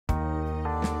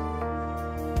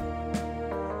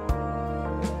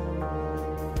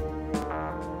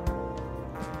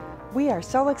We are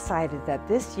so excited that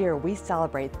this year we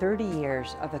celebrate 30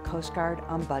 years of the Coast Guard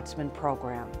Ombudsman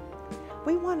program.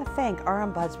 We want to thank our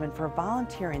Ombudsmen for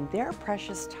volunteering their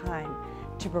precious time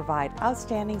to provide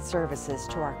outstanding services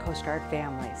to our Coast Guard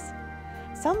families.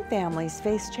 Some families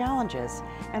face challenges,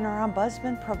 and our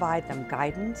Ombudsmen provide them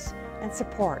guidance and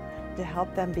support to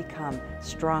help them become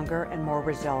stronger and more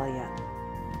resilient.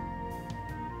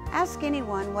 Ask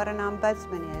anyone what an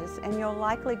Ombudsman is, and you'll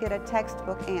likely get a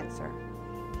textbook answer.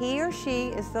 He or she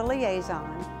is the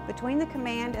liaison between the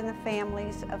command and the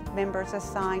families of members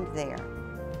assigned there.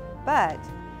 But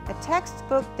a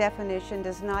textbook definition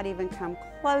does not even come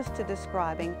close to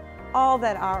describing all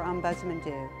that our Ombudsmen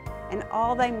do and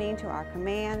all they mean to our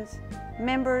commands,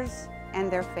 members,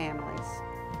 and their families.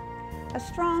 A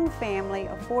strong family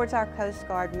affords our Coast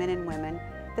Guard men and women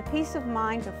the peace of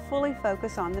mind to fully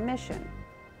focus on the mission.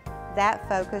 That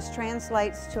focus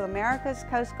translates to America's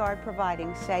Coast Guard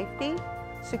providing safety,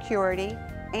 security,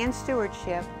 and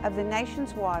stewardship of the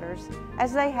nation's waters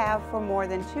as they have for more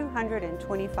than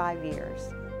 225 years.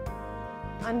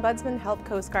 Ombudsmen help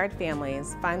Coast Guard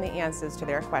families find the answers to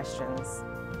their questions.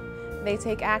 They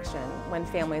take action when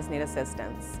families need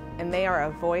assistance, and they are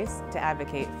a voice to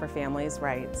advocate for families'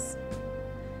 rights.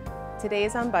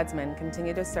 Today's Ombudsmen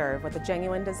continue to serve with a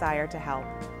genuine desire to help,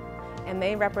 and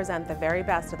they represent the very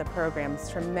best of the program's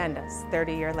tremendous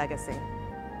 30-year legacy.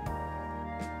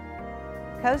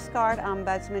 Coast Guard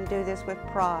Ombudsmen do this with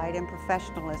pride and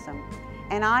professionalism,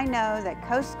 and I know that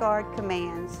Coast Guard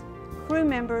commands, crew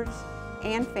members,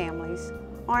 and families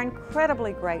are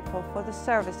incredibly grateful for the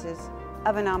services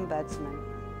of an Ombudsman.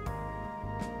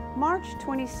 March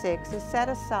 26 is set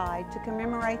aside to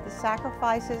commemorate the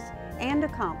sacrifices and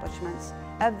accomplishments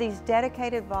of these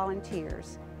dedicated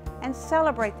volunteers and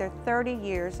celebrate their 30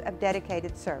 years of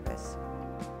dedicated service.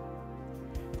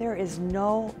 There is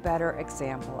no better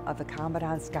example of the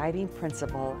Commandant's guiding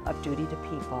principle of duty to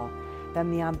people than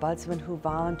the Ombudsmen who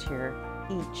volunteer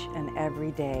each and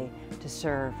every day to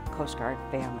serve Coast Guard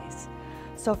families.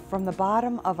 So from the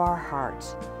bottom of our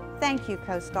hearts, thank you,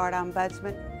 Coast Guard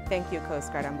Ombudsman. Thank you,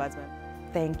 Coast Guard Ombudsman.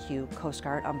 Thank you, Coast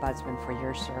Guard Ombudsman, for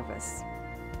your service.